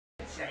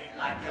bitch ain't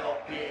like your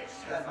bitch,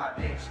 cause my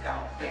bitch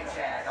don't bitch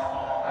at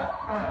all.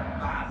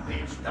 My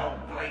bitch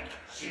don't blink,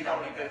 she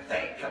don't even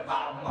think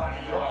about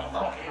money or a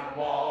fucking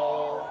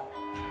wall.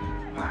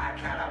 My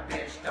kind of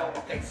bitch don't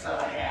fix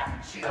her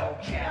hair, she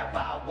don't care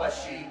about what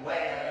she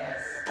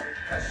wears,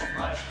 cause she's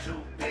much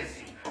too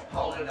busy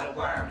holding the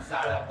worms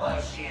out of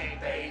butt she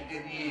ain't bathed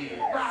in years.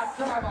 My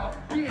kind of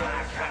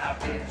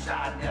bitch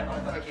I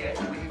never forget,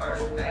 we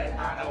first met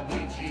on a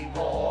Ouija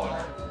board.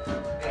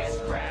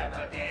 Bitch grabbed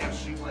her damn,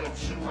 she would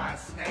chew on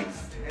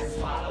snakes and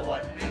swallow a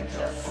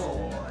ninja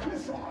sword.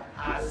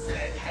 I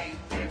said, hey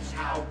bitch,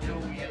 how do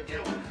you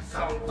do?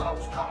 Some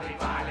folks call me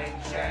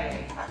Violent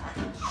J.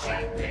 She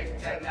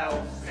picked her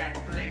nose and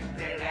flicked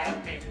it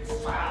at me,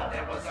 smiled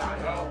and was on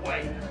her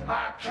way.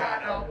 My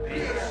kind of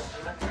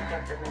bitch. My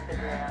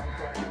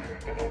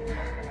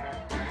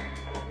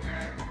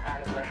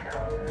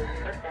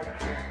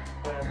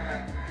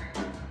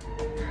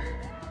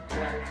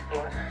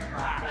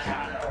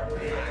kind of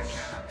bitch.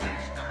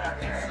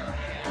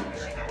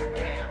 She don't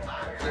care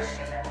about what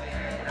she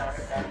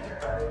wears.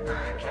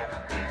 My kind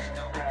of bitch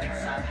don't fix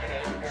her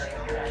hair. She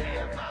don't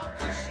care about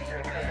what she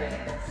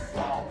wears.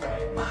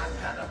 My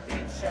kind of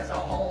bitch has a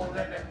hole in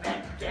her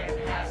neck and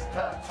has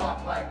to talk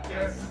like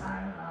this.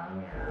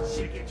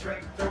 She can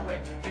drink through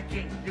it, you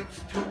get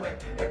used to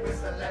it. It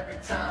whistle every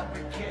time we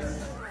kiss.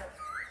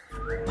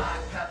 My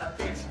kind of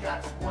bitch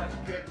got one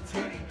good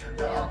titty,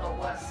 the other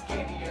one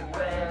skinny and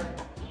red.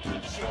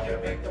 She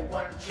can make the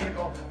one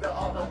jiggle, the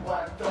other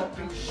one don't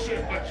do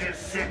shit but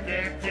just sit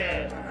there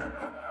dead.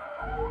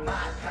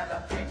 My kind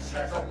of bitch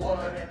has a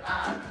wooden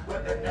eye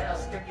with the nail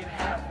sticking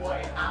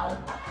halfway out.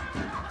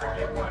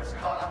 It once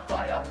caught on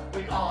fire,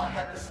 we all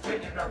had to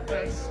spit in her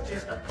face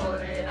just to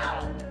put it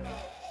out.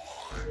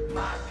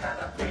 My kind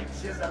of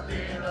bitch is a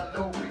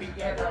little loopy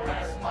and her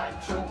ass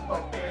might droop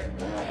a bit.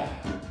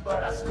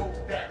 But I scoop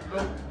that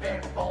loop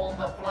and fold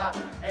the flop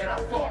and I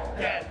fuck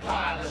that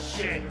pile of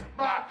shit.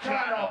 My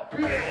kind of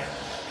bitch.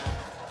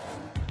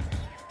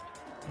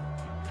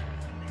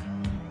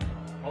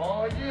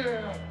 Oh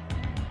yeah.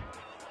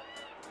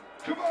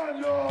 Come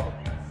on, y'all.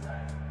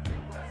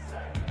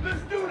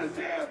 Let's do this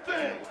damn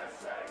thing.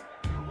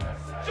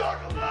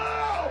 Juggle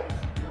loud.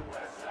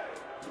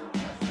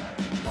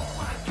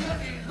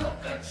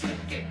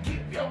 Chicken,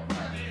 keep your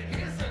money,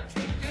 here's a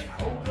ticket.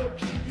 Hold up,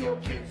 keep your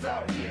kids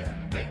out here.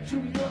 Make too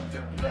young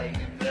to play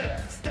in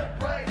there.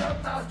 Step right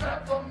up, now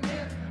strap them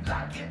in.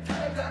 Lock it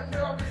tight, I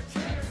nervous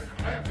chance.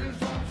 Wrap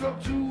his arms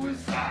up to his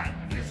side.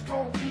 It's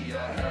gonna be a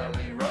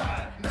helly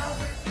ride. Now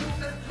we're in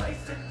this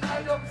place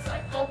tonight. I'm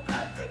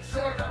psychopathic,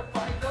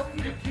 certified them.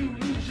 If you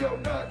lose your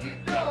nut, you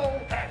know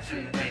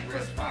action ain't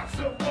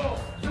responsible.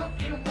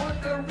 Look and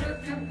wonder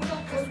if you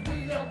will, cause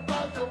we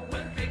about to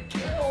win the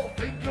kill.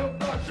 Think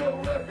about your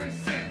every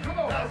sin.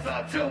 As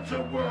I tilt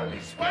the world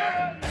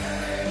expand.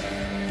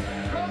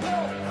 Come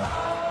on.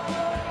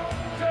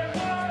 Say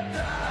what?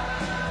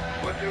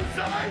 What you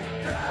say?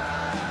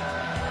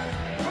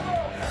 Come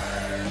on.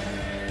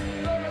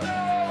 Let it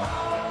know.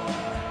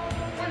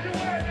 Where you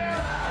at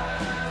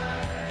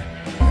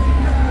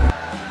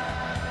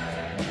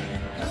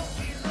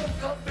Looky,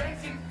 look up,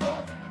 fancy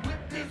funk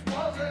with this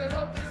wallet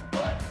up his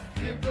butt.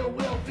 Give the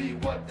wealthy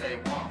what they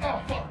want. Oh,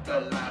 fuck the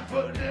line,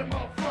 put them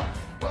up front.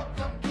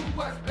 Welcome to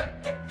our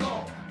spectacle.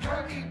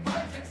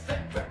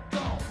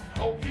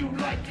 Hope you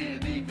like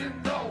it even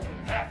though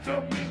have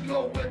to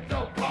mingle with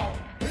the bone.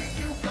 If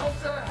you go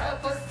to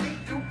have a seat,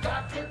 you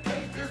got to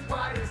take this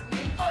ride is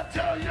neat. I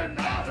tell you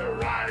now the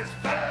ride is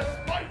fast.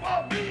 Might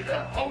want me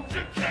to hold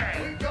your cash.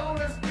 We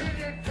gonna spin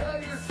it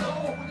till your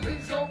soul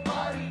leaves your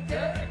body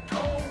dead and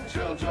cold.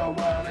 Children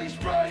whirling,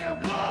 spraying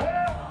blood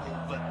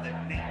over the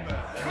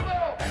neighborhood. Come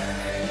on.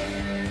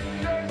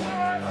 Say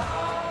what?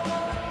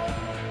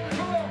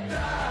 Come on.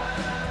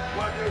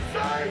 What you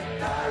say?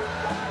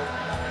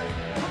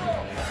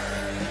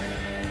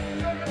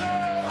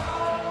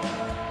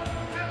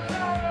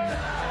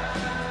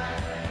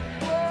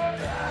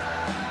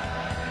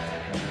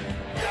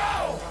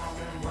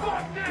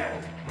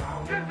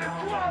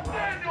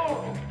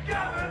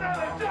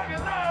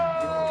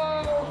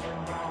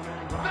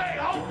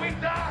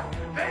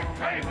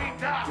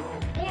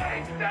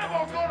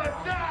 Never gonna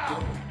die,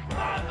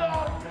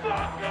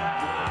 motherfucker!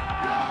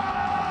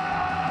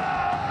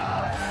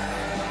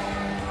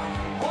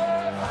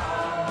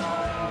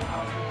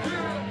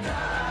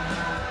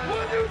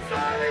 What'd you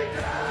say?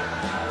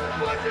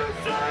 What'd you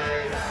say?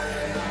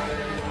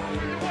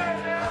 Where you at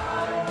now?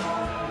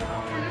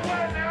 Where you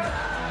at now?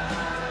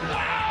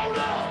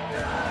 Louder!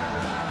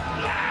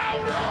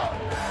 Louder!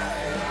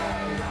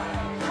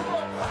 Come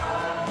on!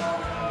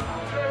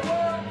 Say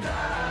what?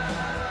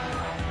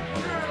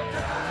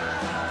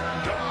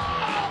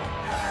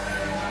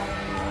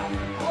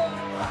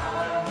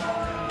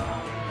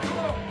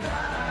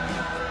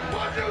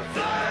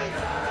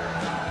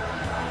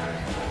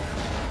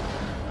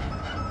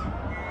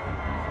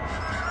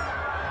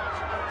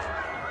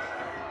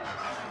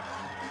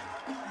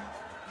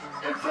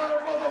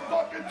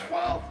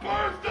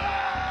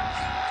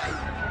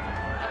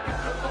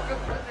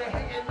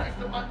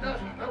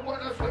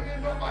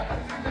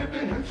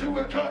 you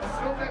a cut.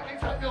 So making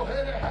time your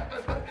head and half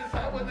as much as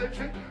I with a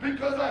chick.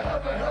 Because I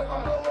haven't had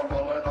my dollar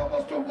rolling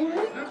almost a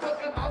wound. Your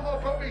fucking mama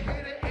probably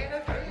hit it and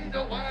it paid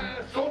the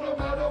ass. So no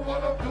matter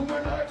what I'm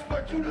doing, I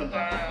expect you to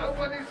laugh.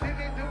 Nobody see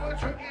me do a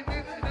tricky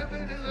nigga, if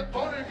it is a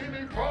party, give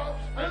me props.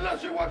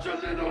 Unless you watch your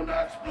little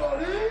nuts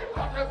bloody.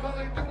 I can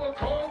probably do a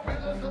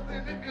cartwheel or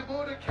something if you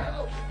would a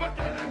cow. But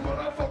that ain't what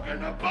I'm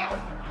fucking about.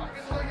 I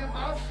can tell your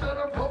mouth shut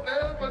up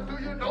forever, but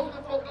do you know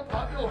the fucking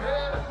pop your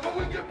head? But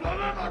we get blood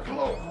on our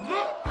clothes.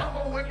 Look, I'm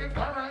a wicked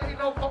kind, I ain't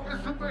no fucking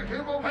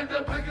superhero. Ain't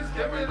the biggest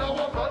scary though,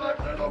 I'm not like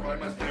little Rey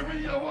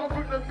Mysterio. I'm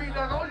from the beat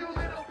on all you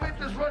little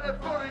bitches right in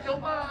front of your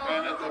mouth.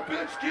 And if the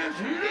bitch gets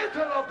heated,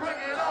 then I'll bring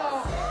it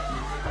on.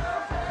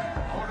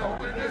 Oh no,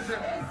 when is it?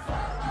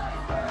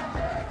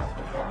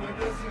 Oh, when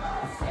is it?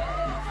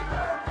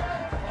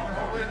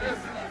 Oh, when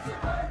is it?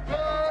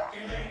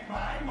 It ain't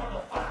my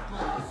motherfucker.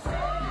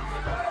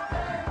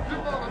 You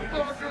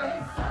motherfucker.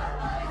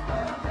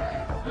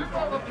 You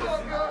motherfucker.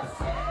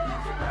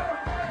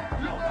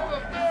 You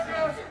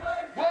motherfucker.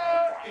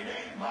 What? It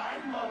ain't my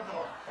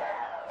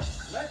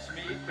motherfucker. Let's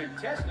meet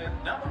contestant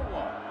number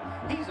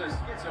 1. He's a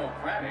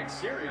schizophrenic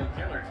serial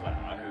killer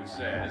clown who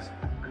says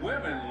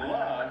women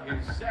love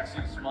his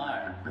sexy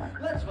smile.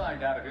 Let's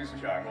find out if his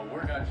charm will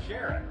work on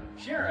Sharon.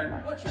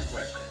 Sharon, what's your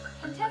question?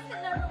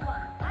 Contestant number 1.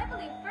 I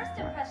believe first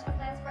impressions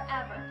last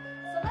forever.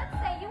 So let's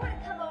say you were to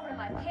come over to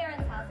my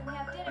parents' house and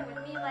have dinner with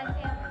me and my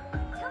family.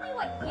 Tell me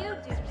what you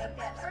do to make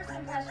that first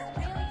impression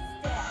really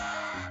stick.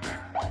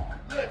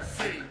 Let's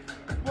see.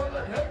 Well,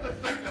 I have to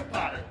think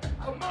about it.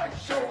 I might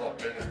show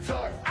up in a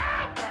tux.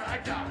 But I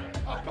got it.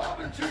 I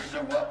probably just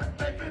show up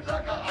naked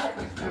like I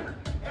always do.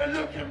 And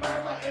look at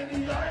mama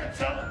in the eye and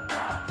tell her,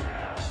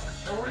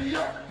 hurry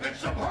up,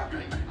 bitch, I'm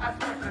hungry. I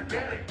start to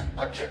get it.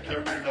 I kick her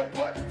in the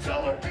butt and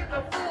tell her, get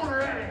the food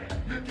ready.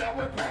 You got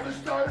would probably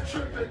start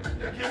tripping.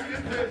 You give me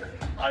pissed.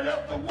 I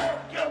have to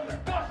walk up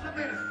and bust him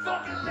in his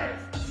fucking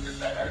legs. You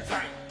better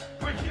tight.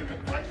 We're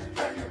giving places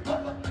for your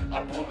mother.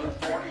 I pull the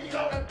 40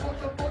 out and put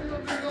the for your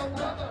little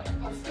brother.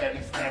 I'm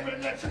steady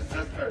staring at your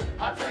sister.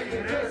 I tell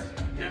you this,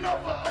 you know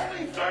for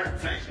only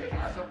 13, she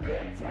has a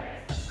big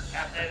ass.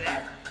 After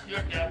that,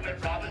 you're dead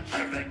with all the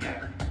trip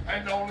again.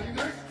 And only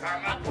this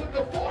time I put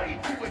the 40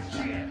 to its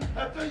chin.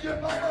 After your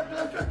mama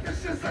does the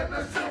dishes and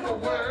the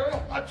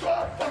silverware, I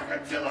try to fuck her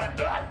till I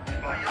die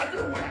in my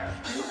underwear.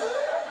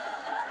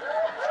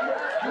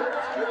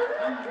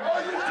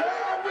 Are you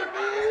down with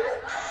me?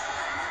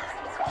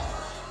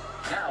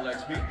 Now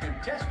let's meet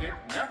contestant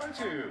number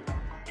 2.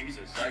 He's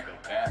a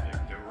psychopathic,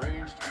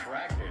 deranged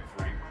crackhead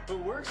freak who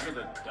works for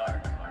the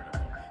Dark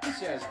Carnival. He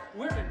says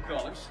women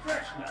call him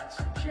stretch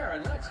nuts.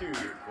 Sharon, let's hear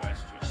your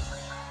question.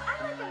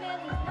 I like a man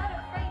who's not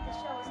afraid to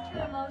show his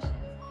true emotions.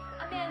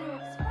 A man who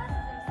expresses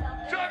himself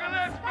in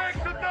Chocolates, make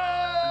some How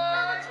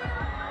noise! would you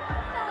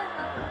fell in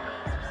love with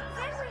me?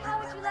 Seriously, how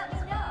would you let me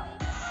know?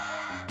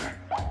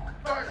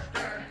 First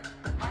day,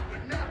 I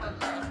would never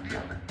love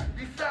you.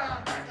 You sound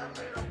like a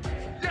little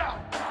bitch. Yeah.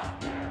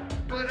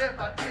 But if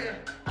I did,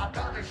 I'd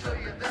probably show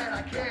you that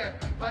I care.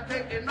 By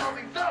taking all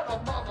these other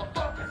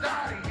motherfuckers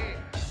out of here.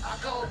 I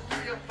go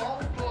through your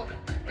phone book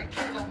and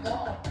kill them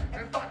all.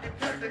 And fuck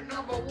contestant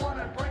number 1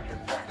 and break his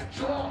fucking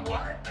jaw.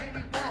 What?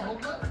 Anyone who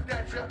looks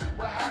at you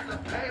will have to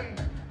pay.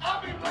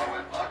 I'll be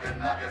blowing fucking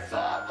nuggets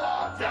off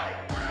all day.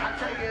 I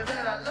tell you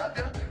that I love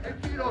you.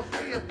 If you don't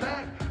see it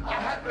back, I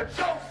have to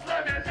choke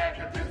slam your neck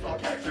and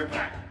dislocate your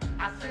back.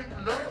 I sing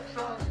love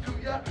songs to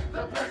you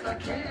the best I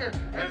can.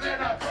 And then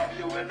I throw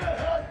you in the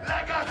head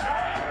like a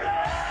hand.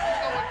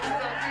 You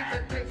don't need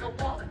to take a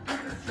walk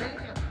through the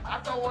sand. I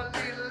throw a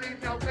needle in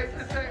your face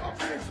and say, I'm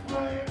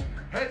explain.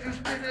 As you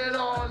spit it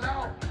all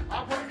out,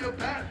 I rub your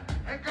back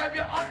and grab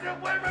your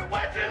underwear and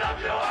wedge it up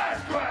your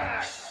ass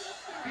crack.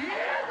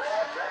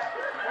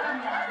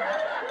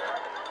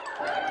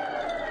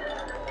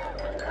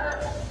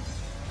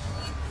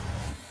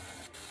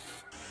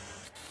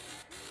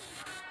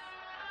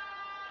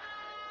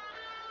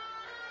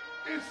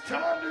 It's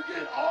time to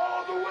get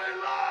all the way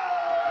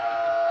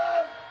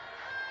live!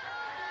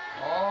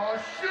 Oh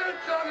shit,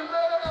 Johnny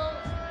Love!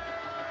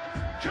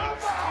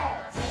 Come on!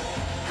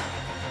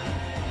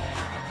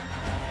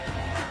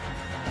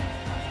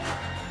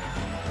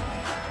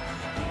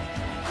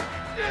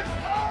 It's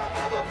our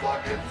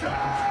motherfucking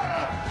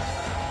time!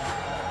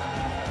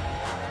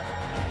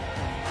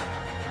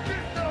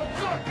 Get the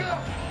fuck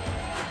up!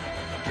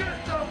 Get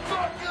the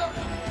fuck up!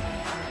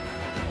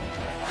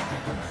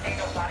 Ain't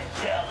nobody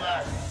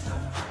jealous.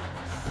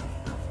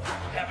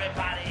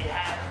 Everybody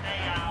has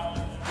their own.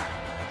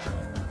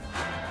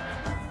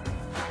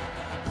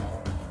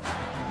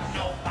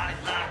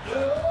 Nobody's locked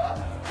up.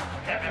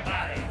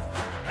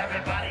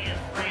 Everybody is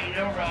free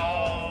to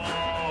roll.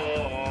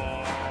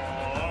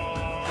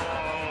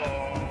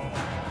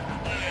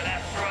 Look at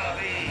that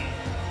scrubby.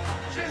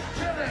 Just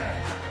chillin'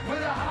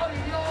 with a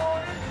hottie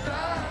on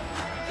inside.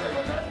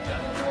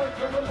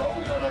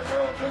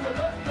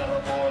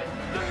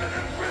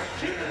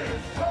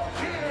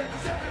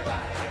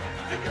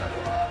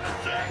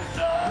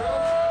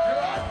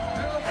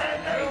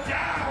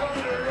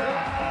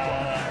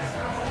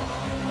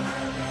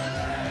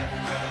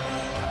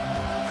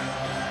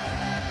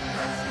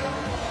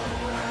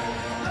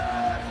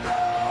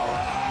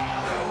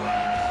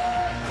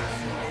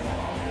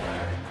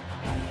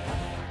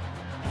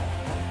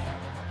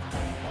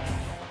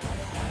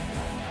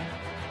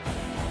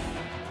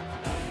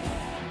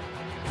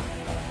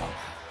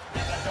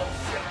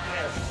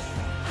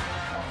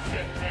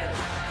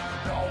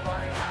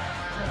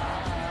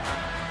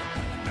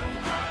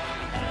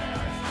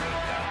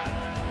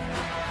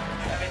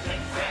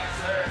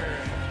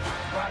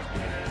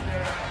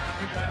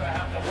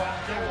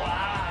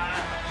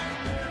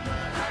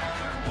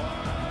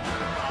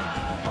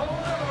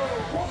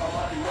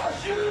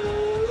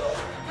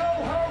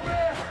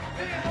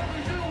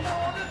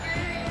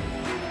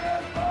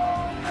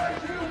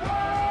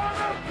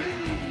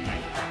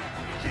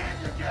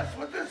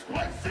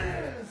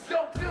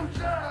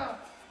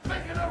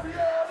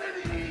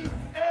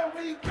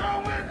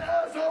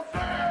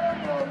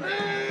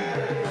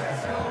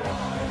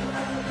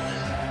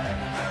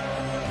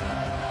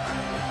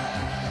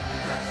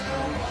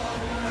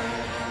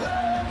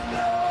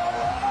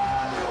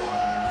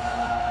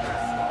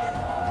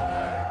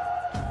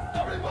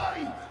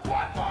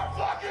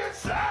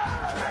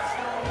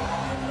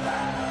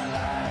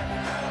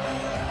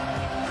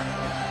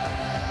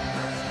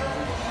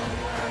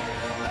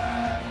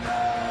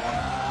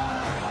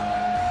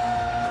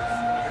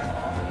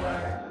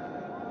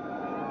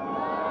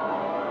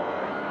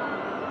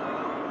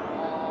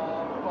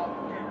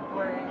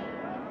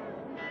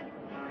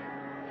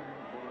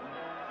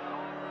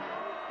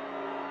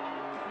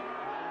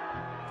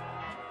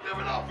 give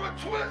it up for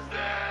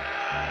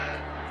Twisted!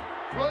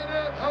 Run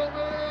it,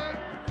 homie!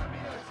 Let me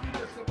ask you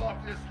this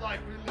about this life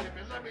we live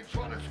in. Let me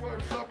try to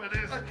swerve some of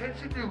this.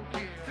 Attention you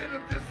kids. Send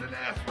them distant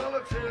ass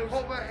relatives.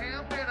 Over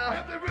ham dinner.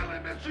 If they really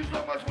miss you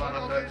so much, why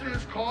don't they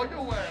just call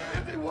your ass?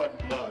 If they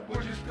wasn't blood,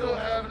 would you still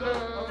have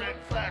love? Or in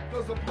fact,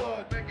 does a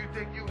blood Make you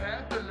think you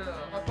have to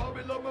love? I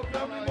probably love my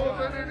family more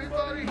than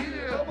anybody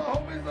here. Love my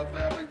homies and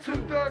family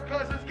too. Third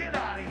cousins, get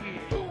out of here.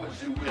 Who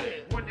was you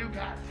with? When you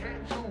got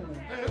tattoos.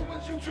 And who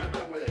was you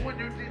tripping with? When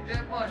you did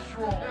that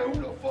mushroom. And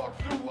who the fuck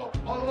threw up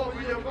all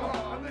over your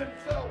car? And then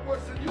felt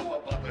worse than you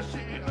about the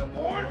shit in the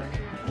morning?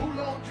 Who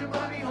loaned you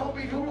money,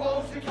 homie? Who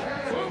owes you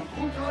cash?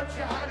 Who taught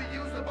you how to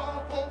use the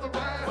bomb for the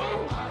rap?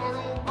 I don't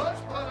know much,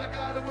 but I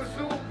gotta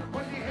assume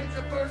when you hit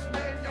your first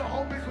man, your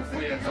homies was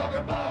We in ain't talking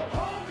about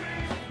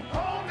homies,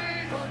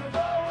 homies, talking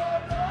about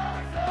what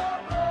dogs are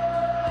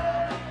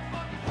blood.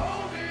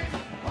 homies,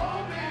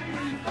 homies, We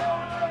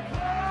throwing a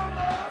clown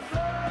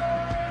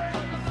outside.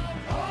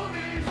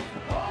 homies,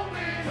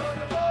 homies.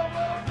 Talking about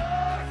what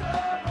dogs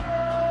are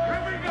blood.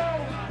 Here we go,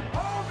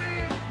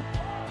 homies.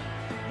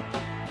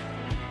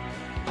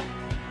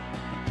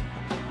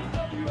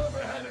 Have you ever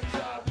had a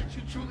job that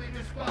you truly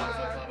despise?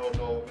 Like, I don't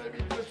know, maybe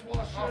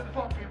dishwasher. I'm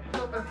fucking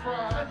flipping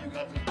fries. And you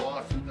got this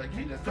boss who think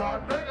he the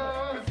Don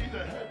Mega. Cause he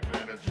the head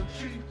manager,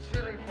 chief.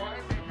 Chili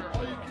fries maker.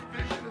 All you can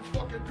vision is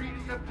fucking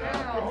beating him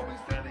down. Your homie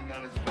standing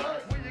on his back.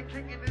 When you're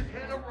kicking his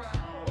head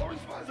around. All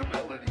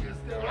responsibility is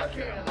there, I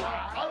can't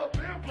lie. I'd have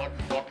been plucked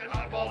his fucking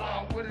eyeball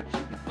out. With a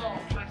cheap song,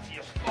 flexy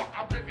as fuck.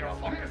 I'll rip your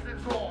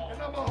business off. And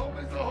now my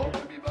homies are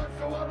holding me back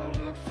so I don't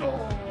look so.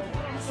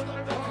 You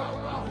start to talk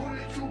about who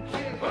did you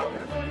kick?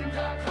 And when you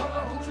got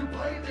color, who you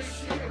play this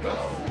shit? Who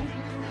do you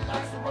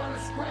relax around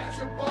and scratch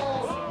your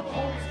balls?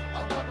 Homies,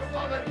 I'm talking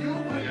about that you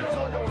when you're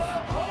talking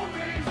about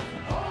homies,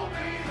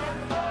 homies.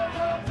 Come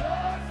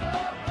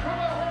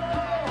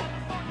on,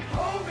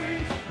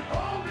 homies,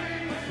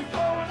 homies.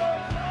 Throwing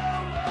up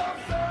clown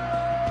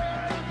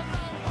outside.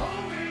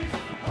 Homies,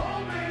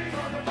 homies.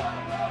 Talking about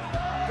what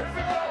dogs Here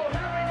we go,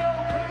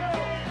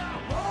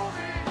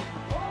 homies,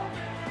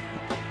 homies.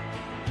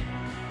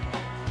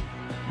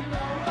 you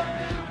know like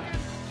you can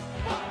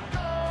fuck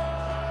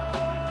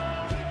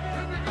off.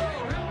 Here we go,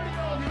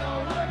 you know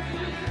like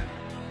you can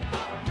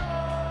fuck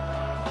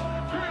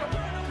off.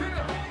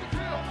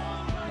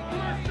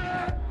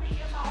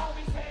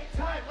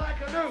 Tight like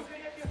a new.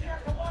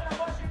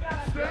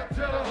 Step to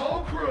the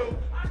whole crew.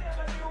 I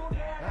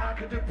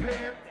can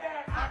depend.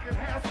 I can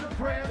have some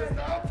friends. Just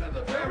out to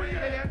the very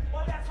end.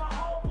 Well, that's my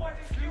homeboys,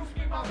 excuse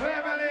me, my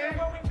Family.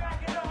 Going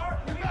back in the earth,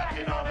 we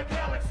Backing on the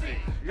galaxy.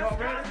 Y'all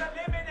Sky's ready? the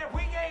limit and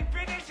we ain't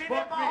finished. And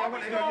Fuck if my me, I wanna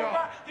homies hear gon' y'all.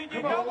 rock, then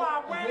you Come on. know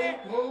I'm with it.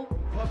 Whoa,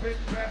 pump it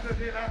faster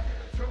than I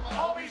to my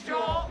Homies,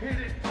 y'all. Hit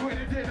it, quit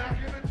it, then I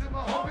give it to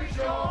my homies,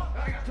 y'all. I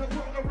got the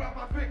world around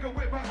my finger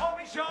with my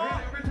Homies, y'all.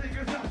 And everything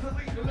is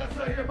obsolete unless I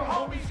hear my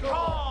homies Homies call.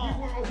 call.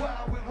 We were a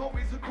while with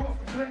homies across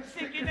the place.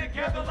 Sticking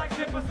together like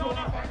zippers on a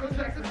Michael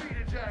Jackson,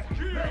 Peter Jackson.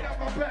 They got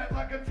my back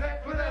like a tank,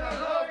 for that I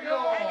love